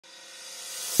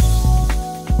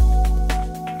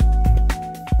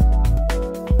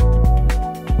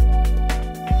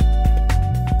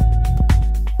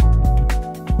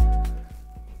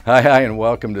Hi, and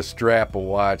welcome to Strap a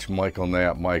Watch, Michael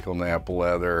Knapp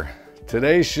Leather.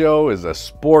 Today's show is a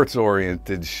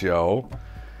sports-oriented show.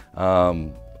 I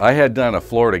had done a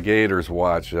Florida Gators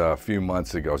watch a few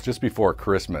months ago, just before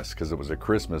Christmas, because it was a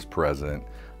Christmas present,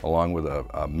 along with a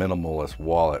minimalist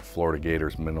wallet, Florida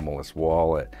Gators minimalist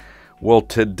wallet. Well,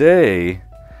 today,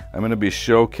 I'm going to be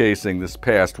showcasing this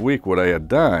past week what I had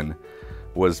done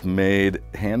was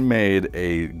handmade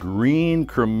a green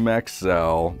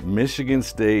Chromexcel Michigan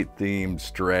State themed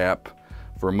strap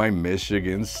for my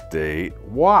Michigan State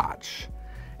watch.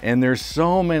 And there's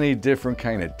so many different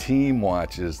kind of team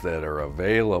watches that are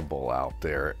available out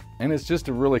there. And it's just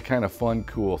a really kind of fun,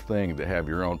 cool thing to have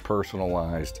your own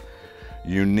personalized,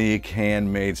 unique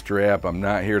handmade strap. I'm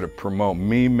not here to promote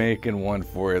me making one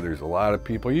for you. There's a lot of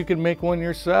people. You can make one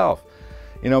yourself.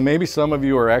 You know, maybe some of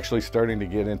you are actually starting to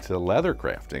get into leather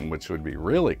crafting, which would be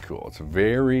really cool. It's a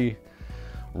very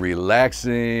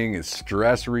relaxing, it's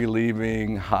stress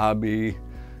relieving hobby.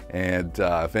 And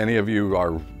if any of you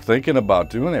are thinking about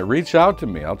doing it, reach out to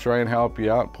me. I'll try and help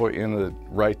you out, put you in the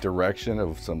right direction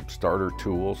of some starter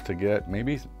tools to get.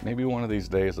 Maybe one of these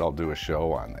days I'll do a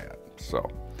show on that.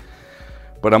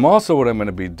 But what I'm going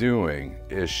to be doing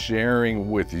is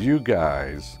sharing with you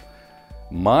guys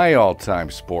my all-time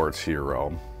sports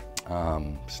hero.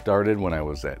 Started when I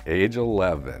was at age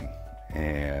 11,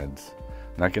 and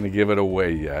I'm not going to give it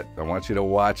away yet. I want you to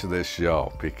watch this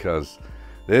show because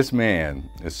this man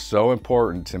is so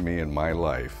important to me in my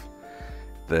life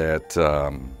that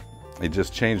it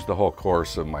just changed the whole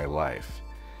course of my life.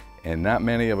 And not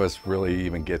many of us really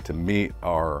even get to meet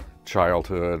our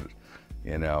childhood,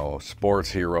 you know, sports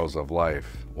heroes of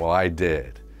life. Well, I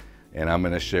did, and I'm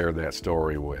going to share that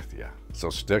story with you. So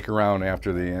stick around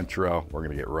after the intro. We're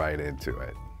going to get right into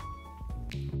it.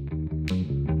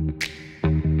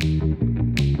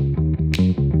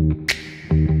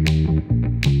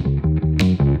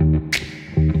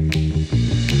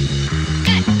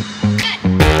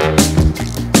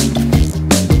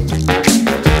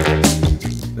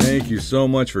 Thank you so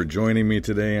much for joining me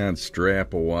today on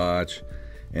Strap a Watch.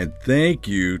 And thank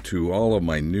you to all of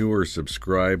my newer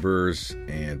subscribers.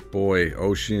 And boy,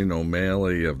 Ocean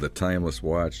O'Malley of the Timeless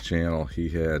Watch channel, he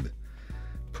had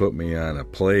put me on a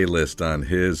playlist on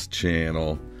his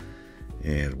channel.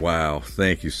 And wow,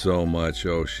 thank you so much,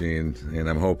 Ocean. And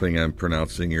I'm hoping I'm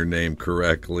pronouncing your name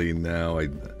correctly now. I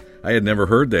had never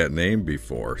heard that name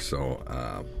before. So,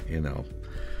 you know,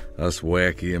 us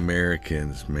wacky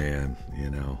Americans, man, you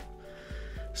know.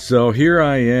 So here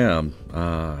I am,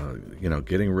 you know,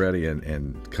 getting ready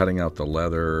and cutting out the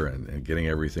leather and getting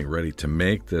everything ready to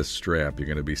make this strap. You're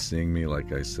going to be seeing me,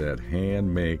 like I said,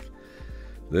 hand make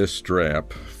this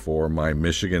strap for my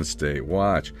Michigan State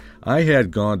watch. I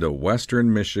had gone to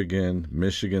Western Michigan,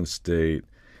 Michigan State,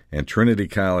 and Trinity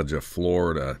College of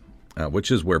Florida,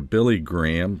 which is where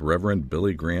Reverend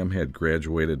Billy Graham had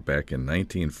graduated back in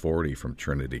 1940 from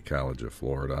Trinity College of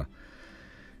Florida.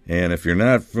 And if you're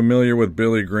not familiar with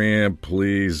Billy Graham,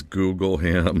 please Google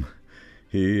him.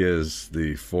 He is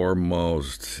the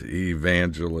foremost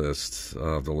evangelist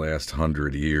of the last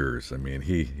 100 years. I mean,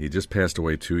 he just passed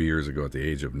away 2 years ago at the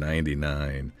age of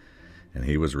 99, and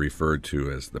he was referred to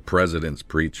as the president's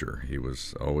preacher. He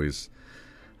was always,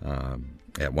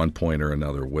 at one point or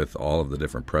another, with all of the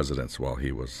different presidents while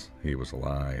he was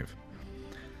alive.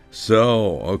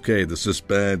 So, okay, the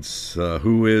suspense.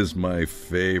 Who is my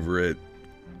favorite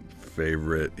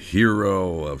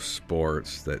hero of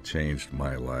sports that changed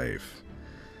my life?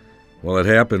 Well, it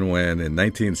happened when in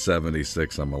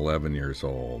 1976 I'm 11 years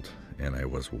old and I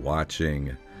was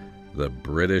watching the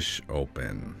British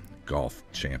Open Golf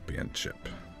Championship,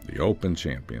 the Open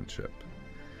Championship,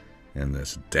 and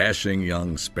this dashing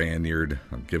young Spaniard,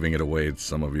 I'm giving it away,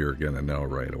 some of you are going to know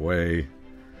right away,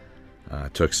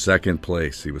 took second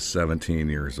place. He was 17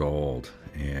 years old,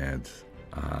 and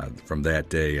from that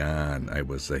day on, I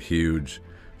was a huge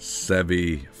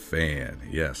Seve fan.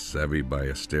 Yes, Seve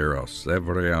Ballesteros,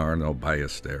 Severiano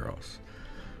Ballesteros,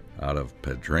 out of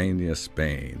Pedreña,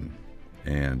 Spain.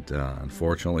 And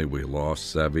unfortunately, we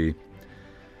lost Seve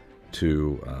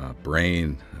to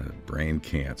brain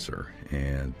cancer.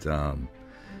 And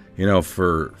you know,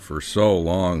 for so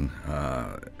long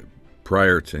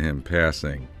prior to him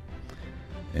passing,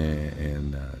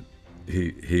 and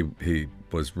he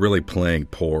was really playing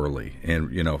poorly,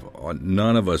 and you know,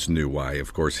 none of us knew why.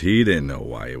 Of course, he didn't know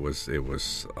why. It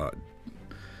was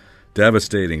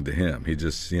devastating to him. He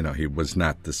just, you know, he was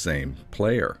not the same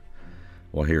player.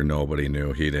 Well, here nobody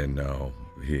knew. He didn't know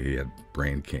he had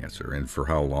brain cancer, and for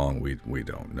how long we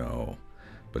don't know.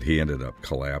 But he ended up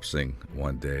collapsing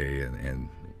one day and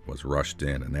was rushed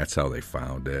in, and that's how they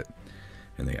found it.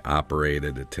 and they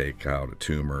operated to take out a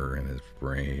tumor in his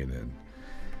brain.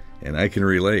 And I can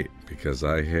relate because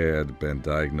I had been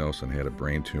diagnosed and had a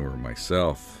brain tumor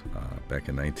myself back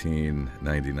in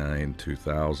 1999,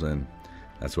 2000.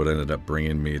 That's what ended up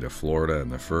bringing me to Florida in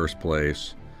the first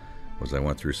place. Was I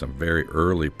went through some very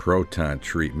early proton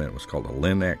treatment. It was called a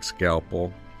Linac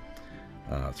scalpel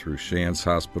through Shands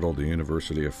Hospital, the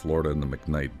University of Florida, and the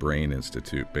McKnight Brain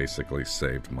Institute. Basically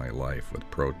saved my life with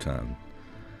proton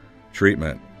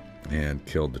treatment and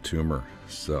killed the tumor.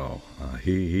 So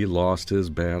he lost his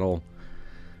battle.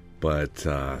 But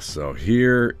so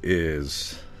here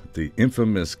is the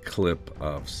infamous clip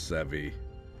of Seve.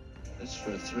 It's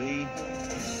for 3.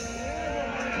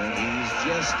 And he's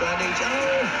just on it.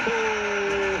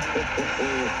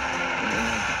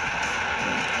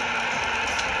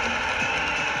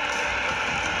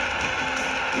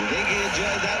 You think he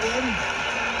enjoyed that one?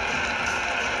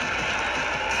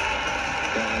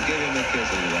 Go on, give him a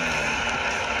kiss around.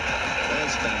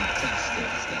 That's fantastic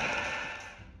stuff.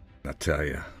 I tell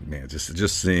you, man,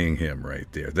 just seeing him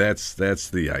right there, that's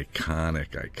the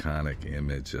iconic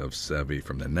image of Seve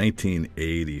from the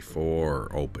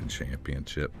 1984 Open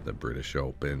Championship, the British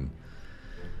Open.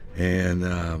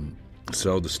 And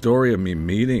so the story of me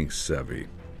meeting Seve,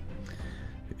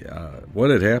 what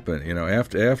had happened,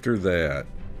 after that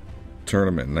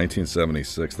tournament in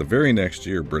 1976, the very next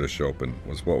year, British Open,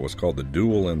 was what was called the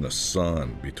Duel in the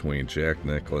Sun between Jack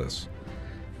Nicklaus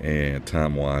and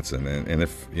Tom Watson. And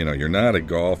if you're not a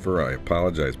golfer, I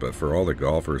apologize, but for all the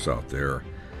golfers out there,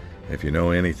 if you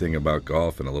know anything about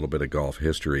golf and a little bit of golf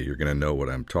history, you're going to know what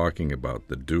I'm talking about.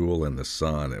 The Duel in the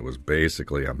Sun. It was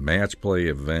basically a match play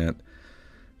event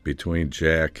between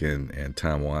Jack and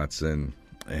Tom Watson,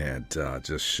 and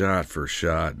just shot for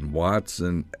shot. And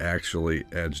Watson actually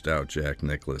edged out Jack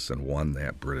Nicklaus and won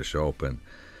that British Open.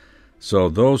 So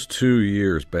those 2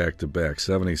 years back-to-back,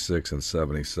 76 and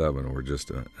 77, were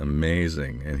just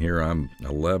amazing. And here I'm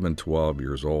 11, 12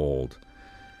 years old,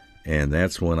 and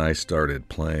that's when I started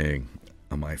playing.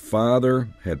 My father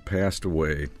had passed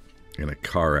away in a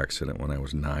car accident when I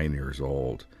was 9 years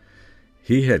old.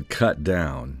 He had cut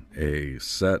down a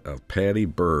set of Patty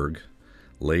Berg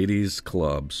ladies'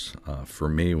 clubs for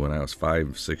me when I was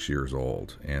 5, 6 years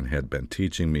old, and had been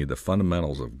teaching me the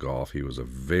fundamentals of golf. He was a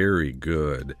very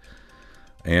good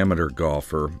amateur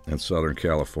golfer in Southern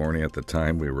California. At the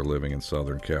time, we were living in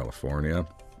Southern California.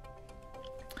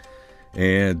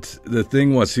 And the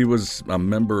thing was, he was a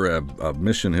member of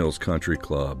Mission Hills Country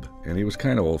Club, and he was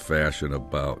kind of old-fashioned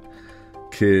about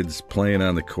kids playing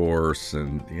on the course,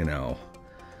 and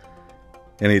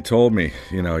and he told me,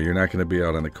 you're not going to be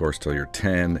out on the course till you're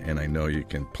 10, and I know you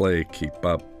can play, keep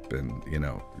up, and,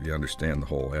 you understand the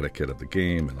whole etiquette of the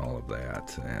game and all of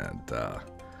that. And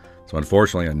so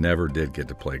unfortunately, I never did get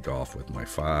to play golf with my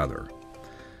father.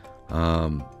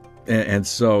 And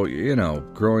so,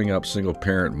 growing up, single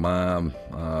parent mom,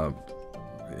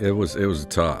 it was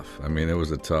tough. I mean, it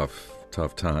was a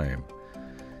tough time.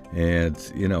 And,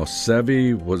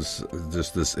 Seve was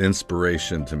just this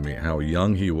inspiration to me, how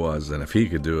young he was, and if he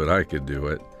could do it, I could do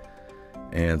it.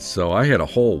 And so I had a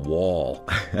whole wall.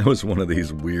 I was one of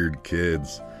these weird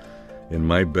kids in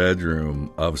my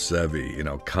bedroom of Seve,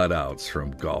 cutouts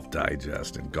from Golf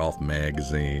Digest and Golf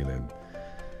Magazine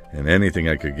and anything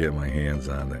I could get my hands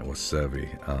on that was Seve.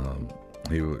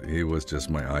 He was just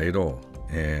my idol.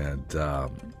 And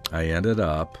I ended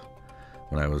up,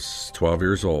 when I was 12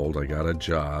 years old, I got a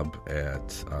job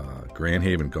at Grand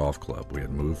Haven Golf Club. We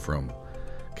had moved from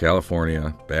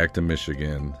California back to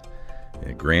Michigan,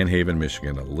 in Grand Haven,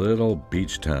 Michigan, a little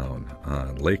beach town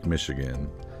on Lake Michigan,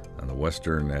 on the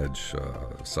western edge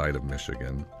side of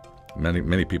Michigan.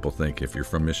 Many people think if you're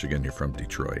from Michigan, you're from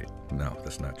Detroit. No,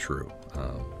 that's not true.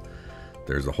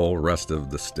 There's a whole rest of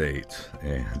the state,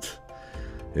 and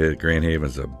Grand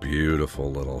Haven's a beautiful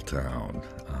little town.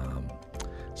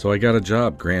 So I got a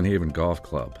job, Grand Haven Golf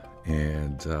Club,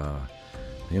 and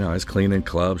I was cleaning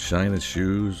clubs, shining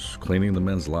shoes, cleaning the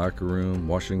men's locker room,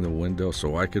 washing the window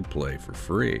so I could play for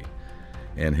free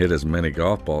and hit as many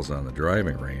golf balls on the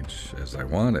driving range as I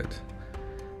wanted.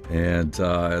 And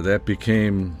that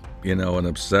became, an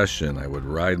obsession. I would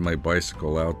ride my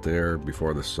bicycle out there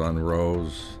before the sun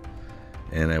rose,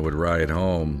 and I would ride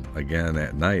home again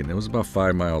at night. And it was about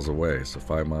 5 miles away, so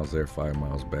 5 miles there, 5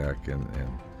 miles back,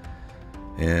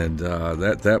 and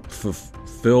that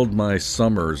fulfilled my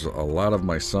summers, a lot of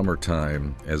my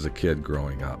summertime as a kid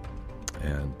growing up.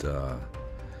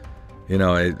 And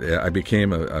I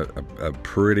became a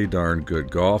pretty darn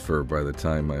good golfer by the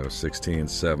time I was 16,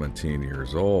 17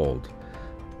 years old.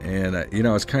 And,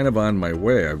 I was kind of on my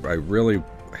way. I really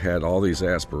had all these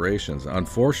aspirations.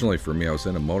 Unfortunately for me, I was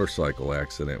in a motorcycle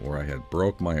accident where I had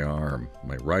broke my arm,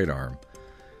 my right arm,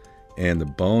 and the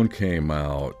bone came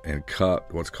out and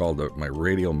cut what's called my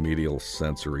radial medial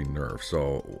sensory nerve.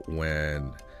 So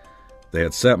when they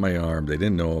had set my arm, they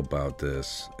didn't know about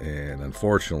this, and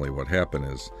unfortunately what happened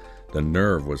is the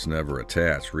nerve was never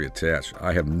reattached.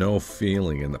 I have no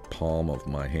feeling in the palm of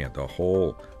my hand. The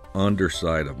whole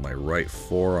underside of my right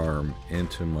forearm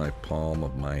into my palm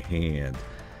of my hand,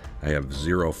 I have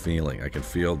zero feeling. I can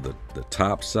feel the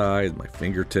top side, my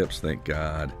fingertips, thank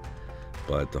God,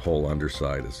 but the whole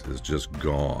underside is just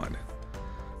gone.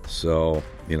 So,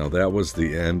 that was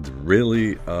the end,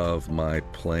 really, of my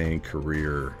playing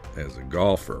career as a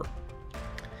golfer.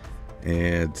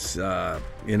 And,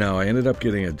 I ended up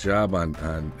getting a job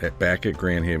back at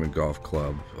Grand Haven Golf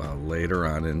Club later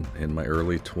on in my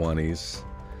early 20s.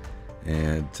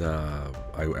 And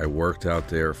I worked out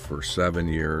there for 7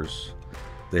 years.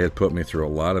 They had put me through a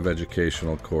lot of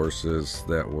educational courses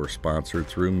that were sponsored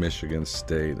through Michigan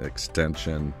State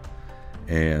Extension.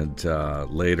 And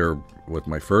later, with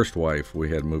my first wife, we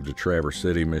had moved to Traverse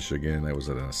City, Michigan. I was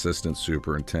an assistant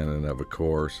superintendent of a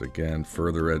course. Again,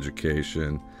 further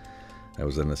education. I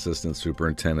was an assistant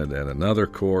superintendent at another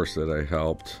course that I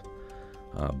helped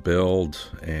build.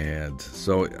 And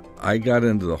so I got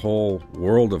into the whole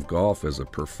world of golf as a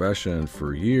profession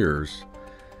for years.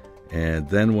 And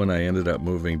then when I ended up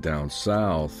moving down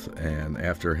south, and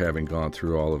after having gone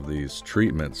through all of these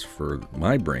treatments for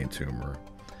my brain tumor,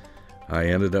 I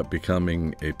ended up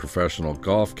becoming a professional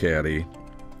golf caddy,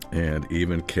 and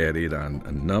even caddied on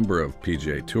a number of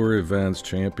PGA Tour events,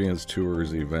 Champions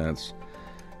Tours events.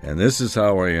 And this is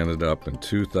how I ended up in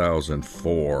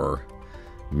 2004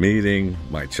 meeting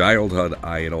my childhood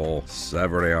idol,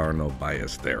 Severiano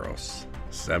Ballesteros.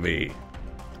 Seve.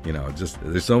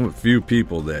 There's so few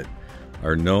people that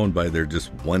are known by their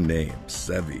just one name.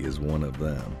 Seve is one of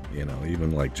them.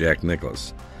 Even like Jack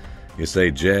Nicklaus. You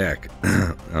say Jack,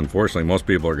 unfortunately, most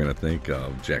people are going to think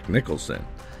of Jack Nicholson.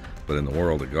 But in the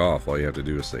world of golf, all you have to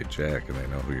do is say Jack, and they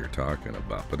know who you're talking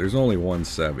about. But there's only one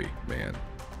Seve, man.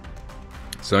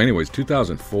 So anyways,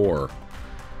 2004,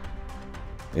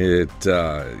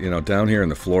 down here in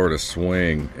the Florida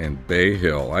Swing and Bay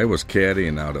Hill, I was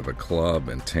caddying out of a club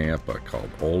in Tampa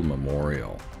called Old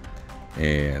Memorial.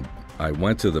 And I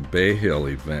went to the Bay Hill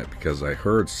event because I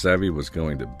heard Seve was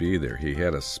going to be there. He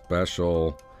had a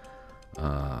special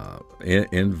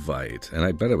invite, and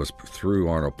I bet it was through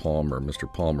Arnold Palmer,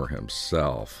 Mr. Palmer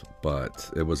himself, but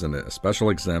it was a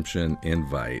special exemption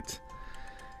invite.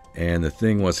 And the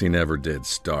thing was, he never did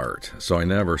start, so I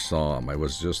never saw him. I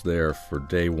was just there for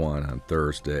day one on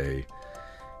Thursday,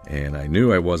 and I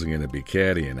knew I wasn't going to be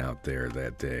caddying out there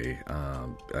that day.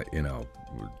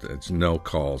 It's no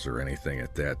calls or anything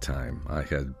at that time. I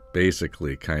had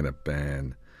basically kind of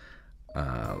been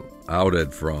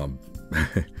outed from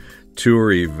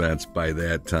tour events by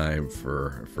that time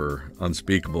for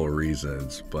unspeakable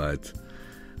reasons, but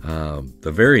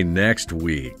the very next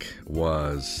week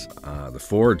was the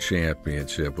Ford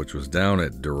Championship, which was down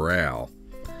at Doral,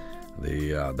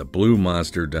 the Blue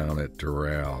Monster down at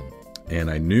Doral,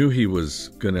 and I knew he was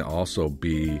going to also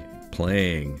be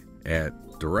playing at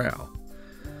Doral.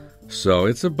 So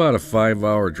it's about a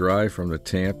 5-hour drive from the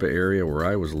Tampa area where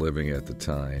I was living at the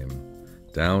time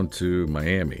down to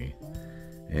Miami,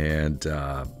 and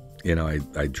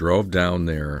I drove down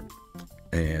there.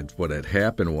 And what had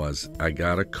happened was I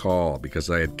got a call because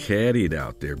I had caddied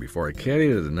out there before. I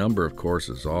caddied at a number of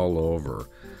courses all over,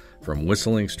 from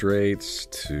Whistling Straits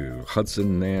to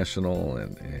Hudson National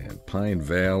and Pine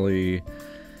Valley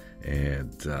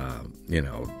and,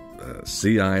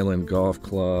 Sea Island Golf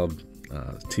Club,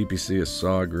 TPC of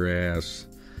Sawgrass,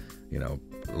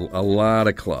 a lot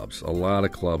of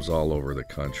clubs all over the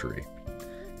country.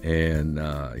 And,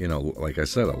 like I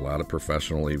said, a lot of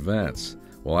professional events.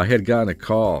 Well, I had gotten a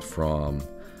call from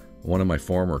one of my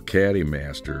former caddy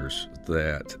masters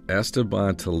that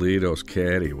Esteban Toledo's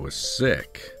caddy was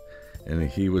sick, and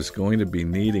he was going to be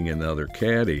needing another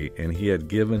caddy, and he had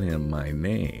given him my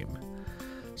name.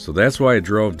 So that's why I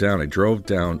drove down. I drove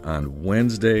down on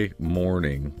Wednesday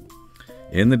morning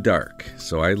in the dark.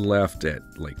 So I left at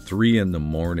like 3 in the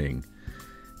morning.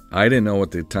 I didn't know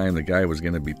at the time the guy was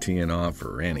going to be teeing off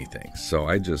or anything. So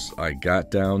I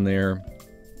got down there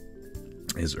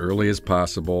as early as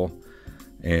possible,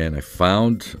 and I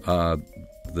found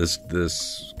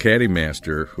this caddy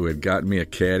master who had gotten me a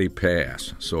caddy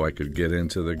pass so I could get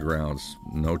into the grounds,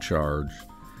 no charge.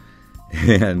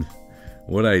 And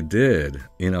what I did,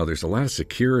 there's a lot of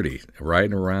security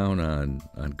riding around on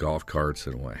golf carts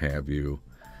and what have you.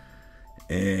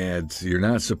 And you're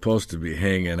not supposed to be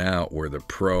hanging out where the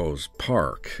pros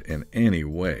park in any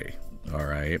way, all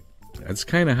right? That's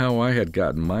kind of how I had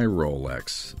gotten my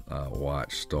Rolex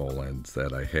watch stolen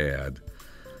that I had.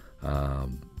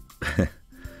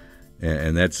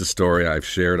 And that's a story I've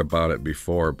shared about it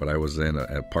before, but I was in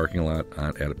a parking lot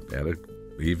at an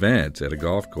event at a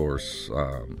golf course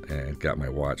and got my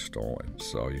watch stolen.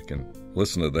 So you can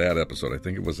listen to that episode. I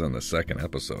think it was on the second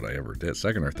episode I ever did,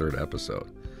 second or third episode.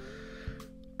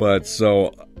 But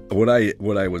so what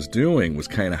I was doing was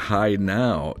kind of hiding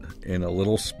out in a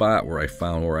little spot where I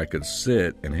found where I could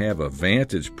sit and have a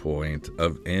vantage point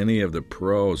of any of the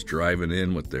pros driving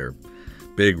in with their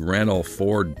big rental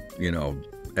Ford,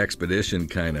 Expedition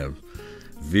kind of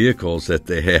vehicles that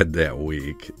they had that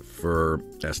week for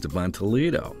Esteban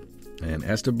Toledo. And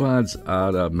Esteban's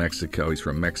out of Mexico. He's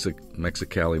from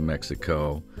Mexicali,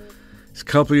 Mexico. He's a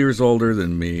couple years older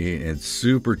than me and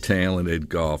super talented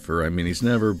golfer. I mean, he's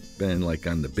never been like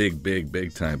on the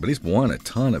big time, but he's won a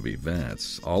ton of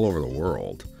events all over the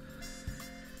world.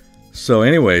 So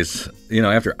anyways,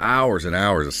 after hours and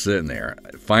hours of sitting there,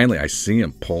 finally I see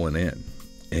him pulling in.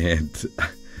 And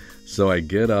so I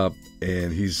get up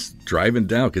and he's driving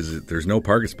down because there's no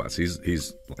parking spots.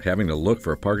 He's having to look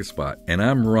for a parking spot. And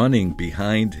I'm running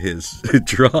behind his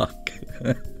truck.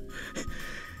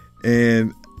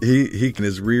 And he in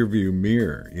his rearview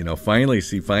mirror, finally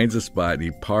he finds a spot and he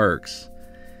parks,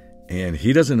 and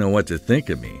he doesn't know what to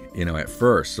think of me, at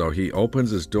first. So he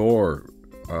opens his door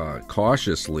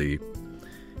cautiously,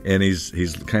 and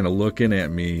he's kind of looking at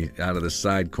me out of the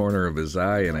side corner of his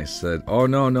eye. And I said, "Oh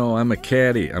no, I'm a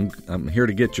caddy. I'm here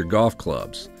to get your golf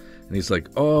clubs." And he's like,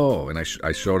 "Oh," and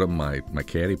I showed him my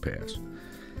caddy pass.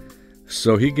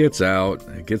 So he gets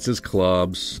out, gets his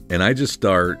clubs, and I just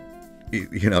start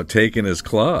taking his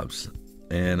clubs.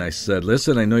 And I said,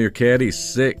 "Listen, I know your caddy's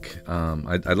sick.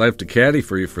 I'd like to caddy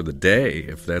for you for the day,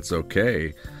 if that's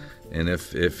okay. And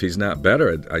if he's not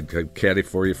better, I'd caddy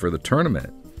for you for the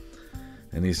tournament."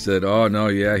 And he said, "Oh, no,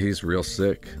 yeah, he's real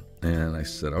sick." And I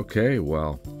said, "Okay,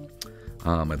 well,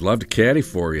 I'd love to caddy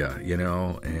for you,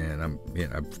 and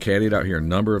I've caddied out here a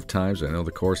number of times. I know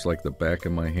the course like the back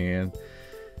of my hand."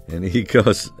 And he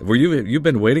goes, "You've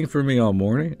been waiting for me all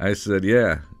morning?" I said,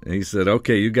 "Yeah." And he said,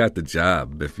 "Okay, you got the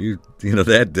job. If you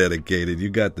that dedicated, you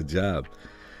got the job."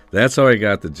 That's how I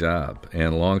got the job.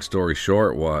 And long story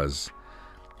short was,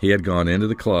 he had gone into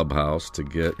the clubhouse to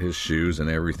get his shoes and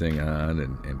everything on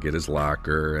and get his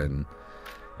locker. And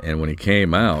when he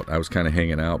came out, I was kind of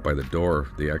hanging out by the door,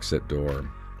 the exit door.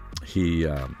 He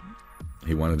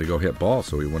wanted to go hit balls,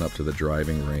 so he went up to the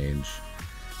driving range.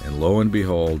 And lo and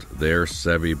behold, there's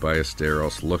Seve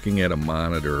Ballesteros looking at a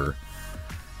monitor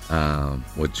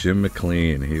with Jim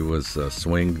McLean. He was a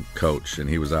swing coach, and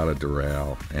he was out of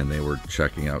Doral, and they were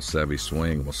checking out Seve's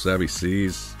swing. Well, Seve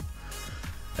sees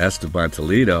Esteban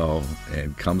Toledo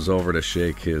and comes over to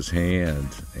shake his hand,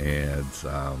 and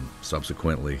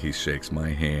subsequently he shakes my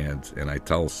hand. And I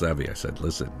tell Seve, I said,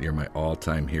 "Listen, you're my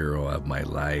all-time hero of my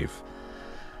life.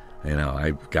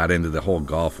 I got into the whole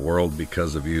golf world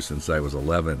because of you since I was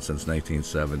 11, since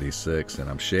 1976, and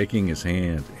I'm shaking his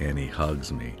hand, and he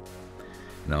hugs me."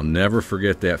 And I'll never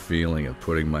forget that feeling of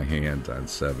putting my hand on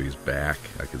Seve's back.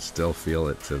 I can still feel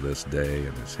it to this day,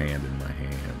 and his hand in my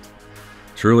hand.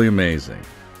 Truly amazing.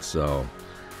 So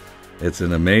it's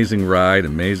an amazing ride,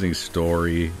 amazing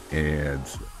story, and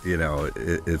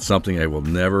it's something I will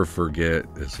never forget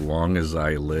as long as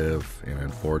I live. And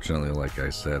unfortunately, like I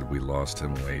said, we lost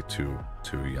him way too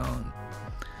young.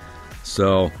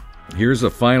 So here's a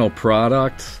final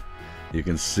product. You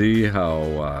can see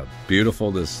how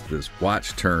beautiful this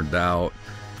watch turned out.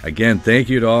 Again, thank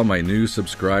you to all my new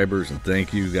subscribers, and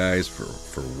thank you guys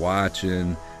for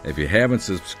watching. If you haven't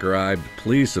subscribed,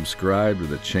 please subscribe to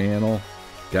the channel.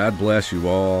 God bless you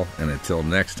all, and until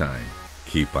next time,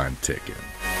 keep on ticking.